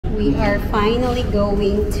We are finally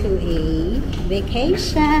going to a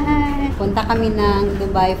vacation. Punta kami ng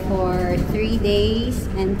Dubai for 3 days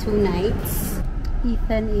and 2 nights.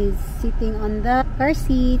 Ethan is sitting on the car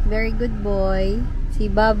seat. Very good boy. Si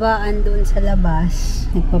Baba andun sa labas.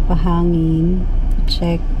 Nagpapahangin.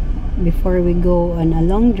 Check before we go on a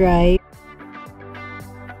long drive.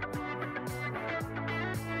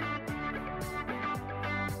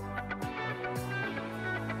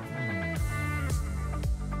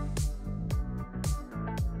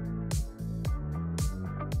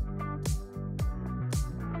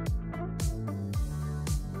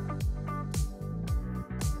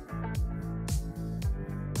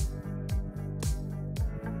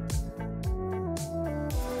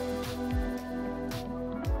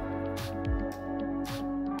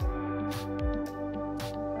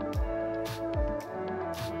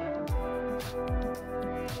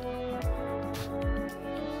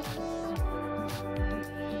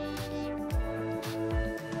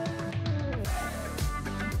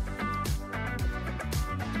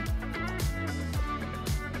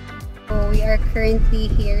 We are currently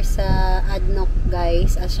here sa Adnoc,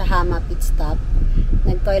 guys, at Shahama pit stop.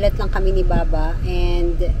 Nag-toilet lang kami ni Baba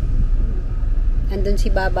and andun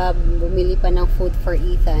si Baba bumili pa ng food for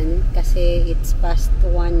Ethan kasi it's past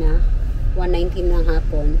 1 na, 1:19 ng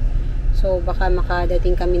hapon. So baka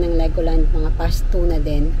makadating kami ng Legoland mga past 2 na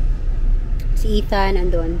din. Si Ethan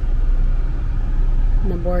andun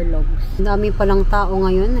na Borlogs. Ang dami palang tao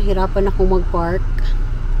ngayon, nahirapan akong mag-park.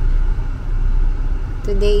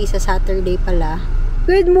 Today is a Saturday pala.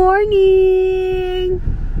 Good morning!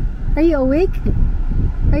 Are you awake?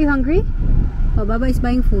 Are you hungry? Oh, Baba is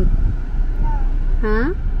buying food. No.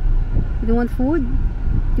 Huh? You don't want food?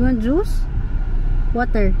 You want juice?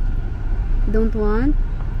 Water? You don't want?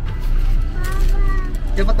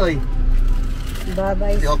 Baba. Toy?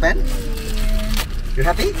 Baba is you open? You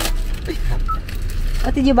happy?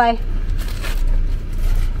 What did you buy?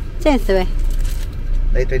 Chance to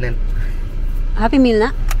Later then. Happy Meal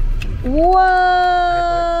na?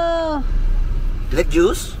 Wow! You like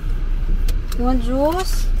juice? You want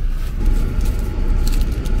juice?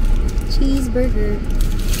 Cheeseburger.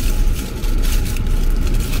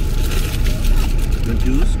 You want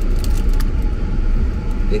juice?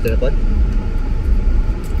 Later upon?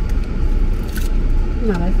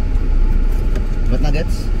 Okay. What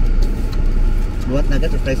nuggets? You want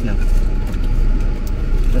nuggets or fries now?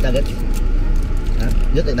 What nuggets? Huh?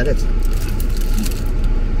 You take nuggets?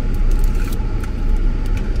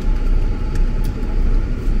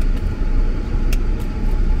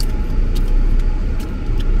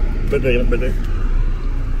 Burger, you want burger?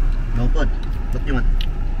 No pod. What you want?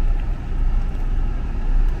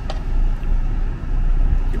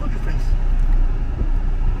 You want your fries?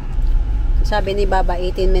 Sabi ni Baba,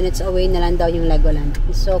 18 minutes away na lang daw yung Legoland.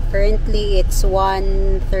 So, currently, it's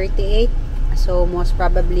 1:38. So, most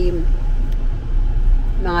probably,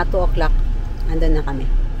 mga 2 o'clock, andun na kami.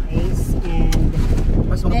 Guys, and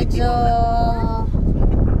medyo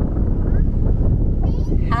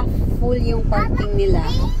half full yung parking nila.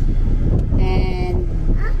 And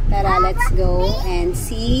tara, let's go and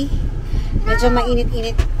see. Medyo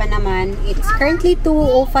mainit-init pa naman. It's currently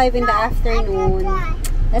 2:05 in the afternoon.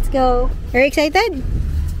 Let's go. You're excited?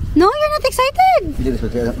 No, you're not excited.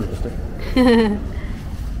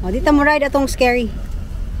 Oh, dito mo ride atong scary.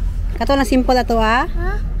 Kato lang simple ato ah.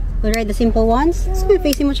 We'll ride the simple ones. Sige,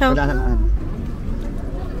 facing mo siya.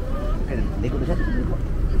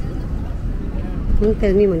 Don't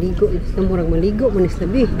tell me maligo. Namurag maligo mo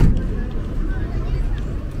nislabi.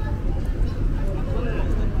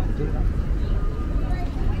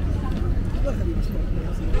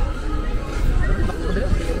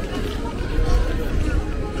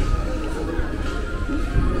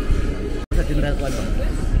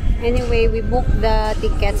 Anyway, we booked the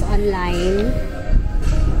tickets online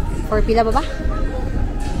for pila ba?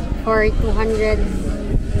 For 200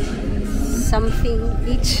 something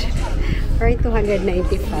each. For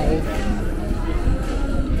 295.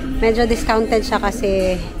 Medyo discounted siya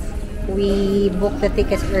kasi we booked the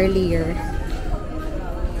tickets earlier.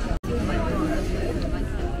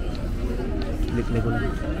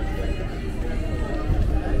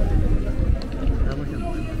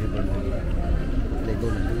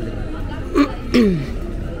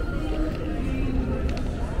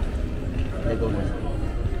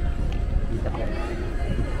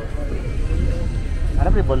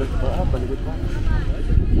 Harap rin balot pa, baligot pa.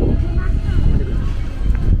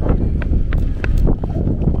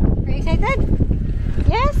 Are you excited?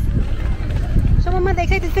 Yes? Show Mama the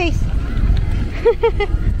excited face.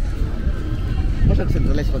 Mas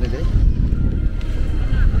nag-centralize pa nila eh.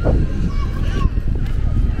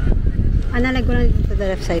 Legoland dito to the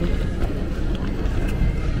left side.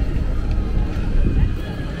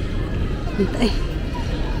 Hintay.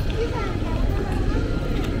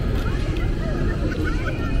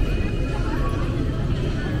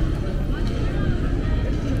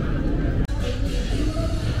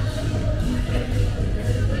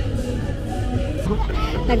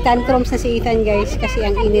 Nag-tantrums na si Ethan guys kasi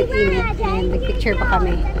ang init-init and nag-picture pa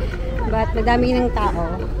kami. But madami ng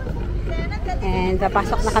tao and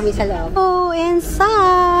papasok na kami sa loob. Oh,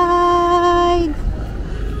 inside!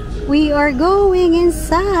 We are going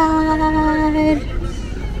inside!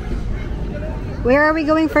 Where are we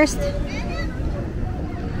going first?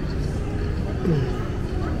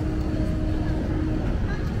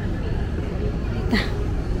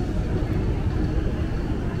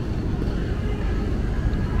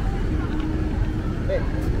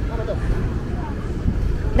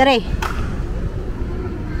 Dere.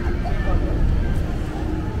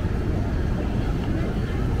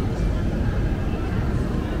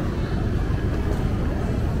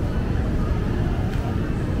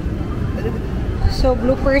 So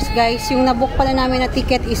bloopers guys, yung nabook pala namin na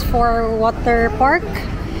ticket is for water park.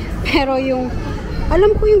 Pero yung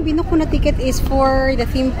alam ko yung binook ko na ticket is for the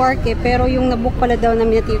theme park eh, pero yung nabook pala daw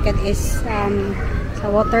namin na ticket is sa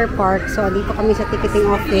water park. So dito kami sa ticketing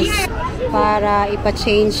office para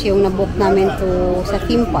ipa-change yung nabook namin to sa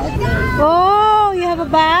theme park. Oh, you have a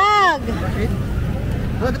bag!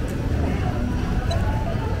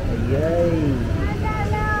 Yay!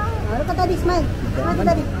 Look at daddy, smile. Smile to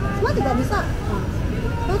daddy. Smile to daddy, sa.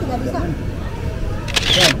 Smile to daddy, sa.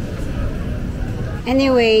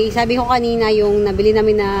 Anyway, sabi ko kanina yung nabili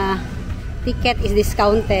namin na ticket is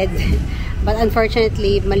discounted. But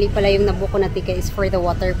unfortunately, mali pala yung nabook ko na ticket is for the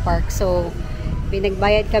water park. So,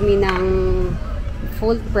 pinagbayad kami ng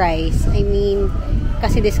full price. I mean,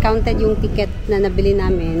 kasi discounted yung ticket na nabili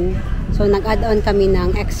namin. So, nag-add on kami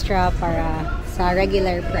ng extra para sa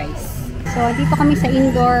regular price. So, dito kami sa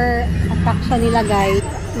indoor attraction nila guys.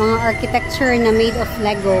 Mga architecture na made of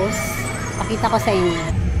Legos. Pakita ko sa inyo.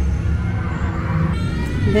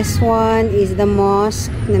 This one is the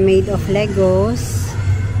mosque na made of Legos.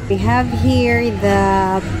 We have here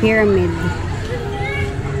the pyramid.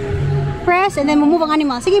 Press and then move ang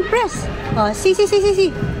animal. Sige, press. Oh, see.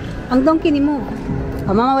 Ang donkey ni move.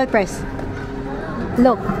 Oh, mama will press.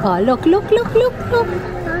 Look. Oh, look. Okay.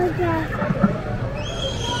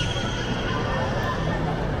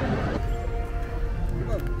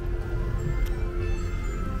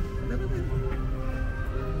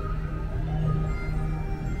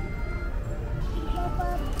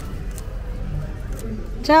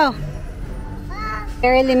 Ciao.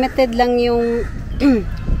 Very limited lang yung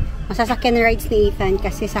masasakyan rides ni Ethan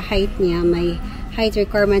kasi sa height niya, may height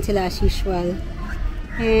requirement sila as usual.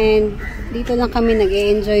 And dito lang kami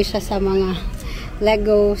nag-e-enjoy siya sa mga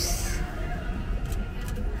Legos.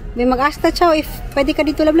 May mag-ask na, Chow, if pwede ka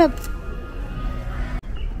dito, lablab.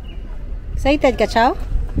 Excited ka, Chow?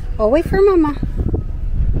 Oh, wait for mama.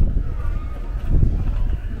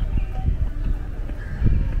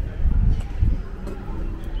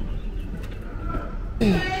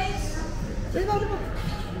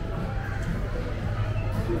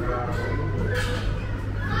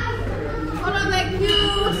 Hold on, like you.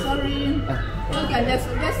 Sorry. Okay, let's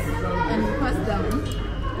and pass down.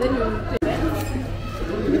 Then you take it.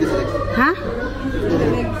 Ha?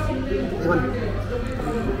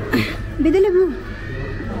 Bidala mo.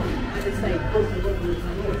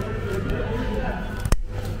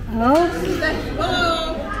 Oh.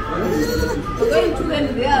 We're going to end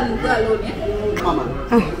there and go alone, yeah? Mama.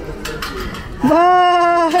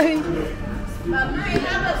 Bye! Mama,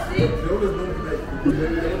 have a seat.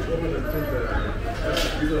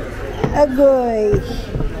 Agoy.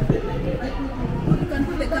 You can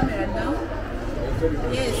put the camera down.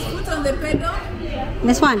 Yes, foot on the pedal,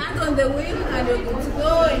 This one. hand on the wheel, and you're good to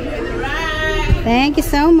go. Enjoy the ride. Thank you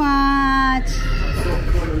so much.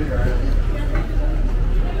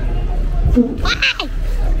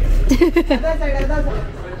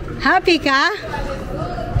 Happy ka?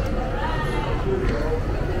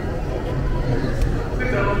 Sit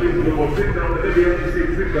down, please, robot. Sit down. Let me have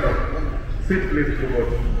you sit down. Sit, please, robot.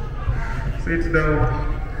 Sit down.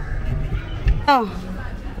 Oh,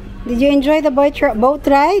 did you enjoy the boat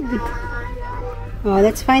ride? Oh,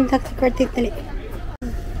 let's find the Italy.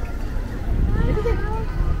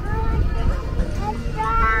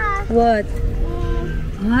 What?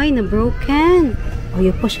 Ay, na-broken. Oh,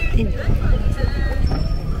 you push it in.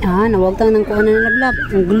 Ah, nawagtang ng kuha na nalablab.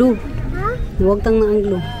 Ang glue. Nawagtang na ang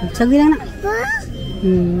glue. Sagli lang na.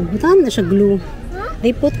 Butaan na siya glue.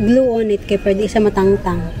 They put glue on it kaya pwede isa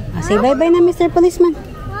matangtang. Ah, say bye-bye na, Mr. Policeman.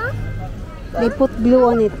 They put glue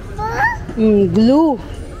on it. Glue.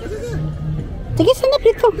 Sige, sanap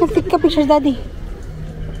dito. Mag-take ka pictures, Daddy.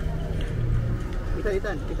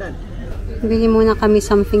 Itan. Bili muna kami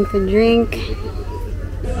something to drink.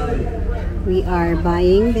 We are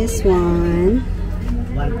buying this one.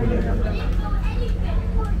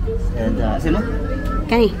 And, sino?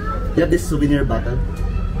 Kani? You have this souvenir bottle.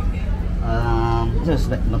 What's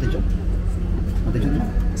this? Matijun?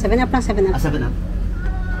 7 up lang, 7 up. 7 up.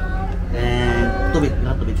 And tubig.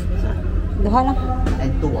 Tubig. Duha lang.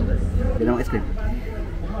 And 2 water. Yun ang ice cream.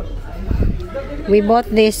 We bought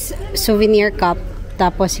this souvenir cup.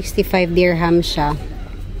 Tapos 65 dirham siya.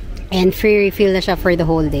 And free refill na siya for the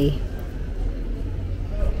whole day.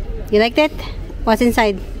 You liked it? What's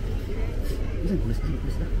inside?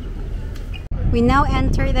 We now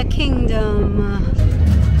enter the kingdom.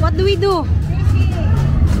 What do we do?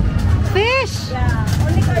 Fish! Yeah,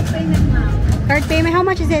 only card payment now. Card payment, how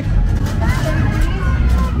much is it?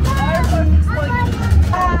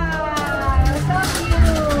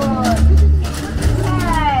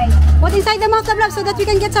 Put inside the mouth, vlog, so that we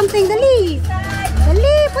can get something. Dali!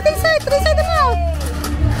 Dali! Put inside the mouth!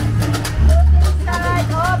 Dali!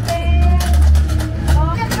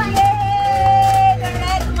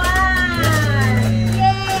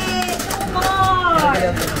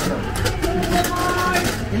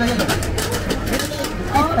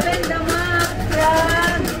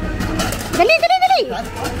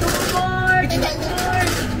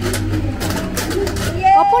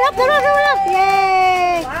 Oh, pull up!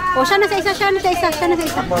 Yay! Oh, siya na sa isa.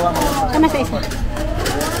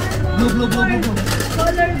 Blue.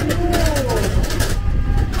 Color blue.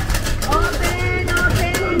 Open.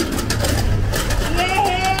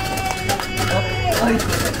 Yay!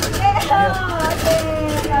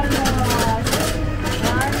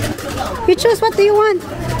 You choose, what do you want?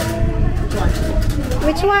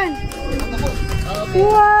 Which one? Wow!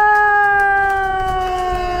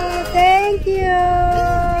 Thank you!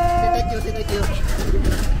 Thank you.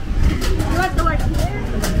 You want to work here?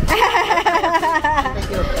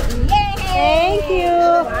 Thank you!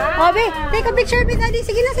 Oh, babe, take a picture with Daddy.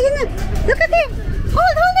 Sige na. Look at him!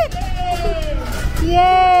 Hold it!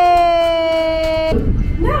 Yay!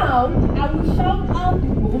 Now, I will shout out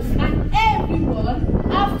the moves and everyone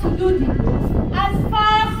has to do the moves as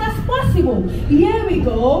fast as possible. Here we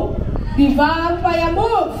go. The vampire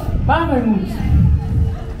moves. Vampire moves.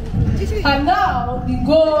 And now, the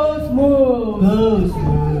ghost moves.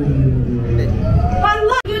 And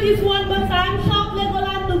let's do this one more time. Shop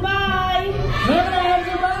Legoland Dubai. Legoland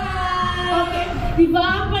Dubai. Okay. The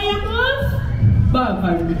vampire moves.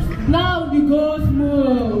 Vampire moves. Now the ghost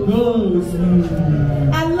moves.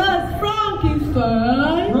 And last,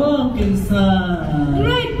 Frankenstein.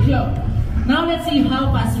 Great job. Now let's see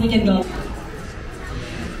how fast we can go.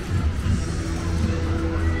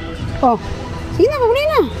 Oh, sige na, pabuli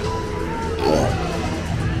na.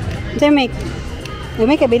 Ito yung make. You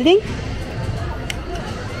make a building?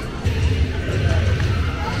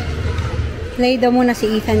 Play daw muna si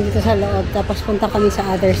Ethan dito sa loob. Tapos punta kami sa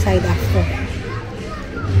other side after.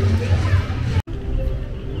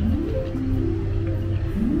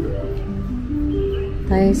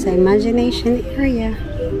 Tayo sa imagination area.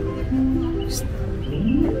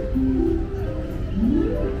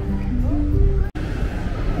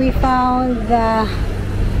 We found the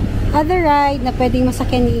other ride na pwedeng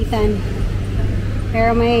masakyan ni Ethan.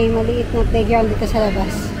 Pero may maliit na playground dito sa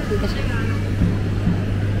labas. Dito siya.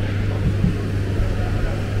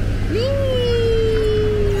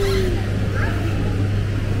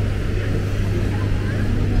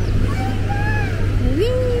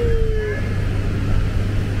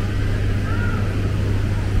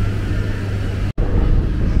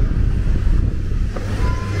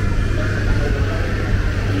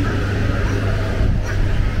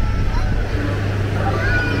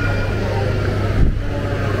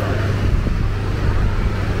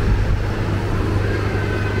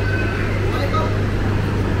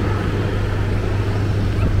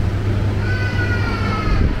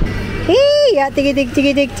 Ya, tigidig. Go.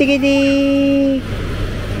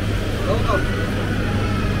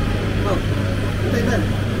 Itan.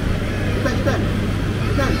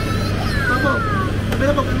 Pau.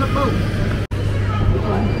 Pera po. Please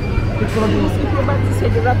keep your butt to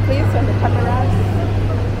the right place and the cameras.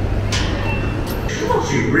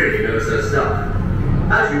 She really knows her stuff.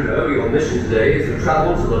 As you know, your mission today is to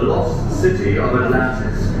travel to the lost city of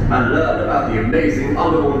Atlantis and learn about the amazing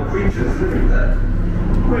underwater creatures living there.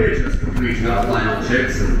 We're just completing our final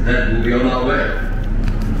checks and then we'll be on our way.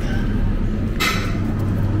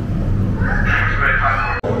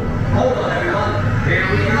 Hold on, everyone. Here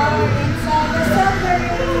we go. Inside the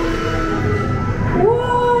submarine.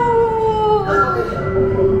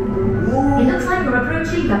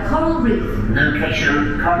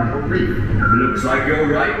 coral reef. Looks like you're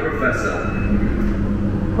right, Professor.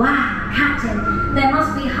 Wow, Captain, there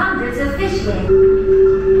must be hundreds of fish here.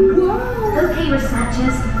 Whoa! Okay,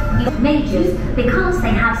 researchers, majors, because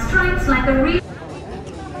they have stripes like a real...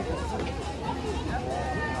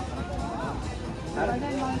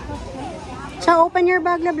 So, open your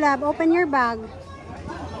bag, Lablab. Open your bag.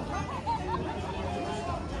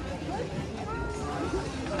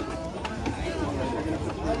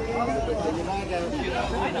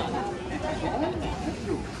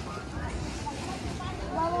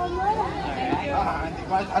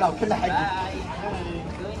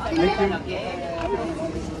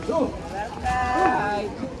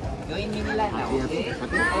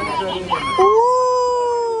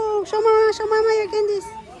 Oh, show mama your candies.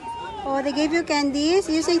 Oh, they gave you candies.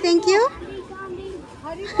 You say thank you?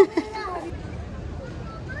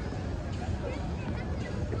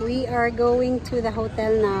 We are going to the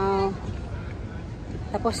hotel now.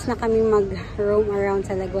 Tapos na kami mag-roam around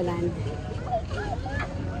sa Legoland.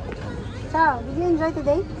 So, did you enjoy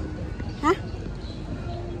today? Ha?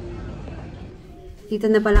 Dito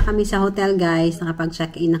na pala kami sa hotel, guys.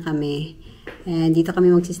 Nakapag-check-in na kami. And dito kami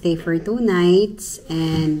magsistay for 2 nights.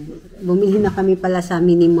 And bumili na kami pala sa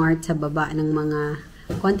mini-mart sa baba ng mga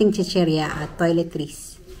konting chichirya at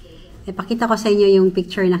toiletries. Ipakita ko sa inyo yung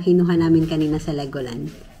picture na kinuha namin kanina sa Legoland.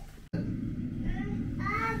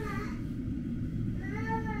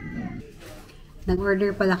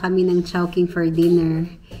 Nag-order pala kami ng chowking for dinner.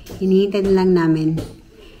 Hinihintay na lang namin.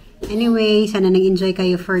 Anyway, sana nag-enjoy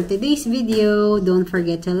kayo for today's video. Don't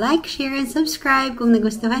forget to like, share, and subscribe kung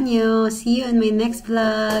nagustuhan nyo. See you on my next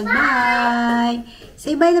vlog. Bye!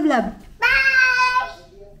 Say bye, Lablab!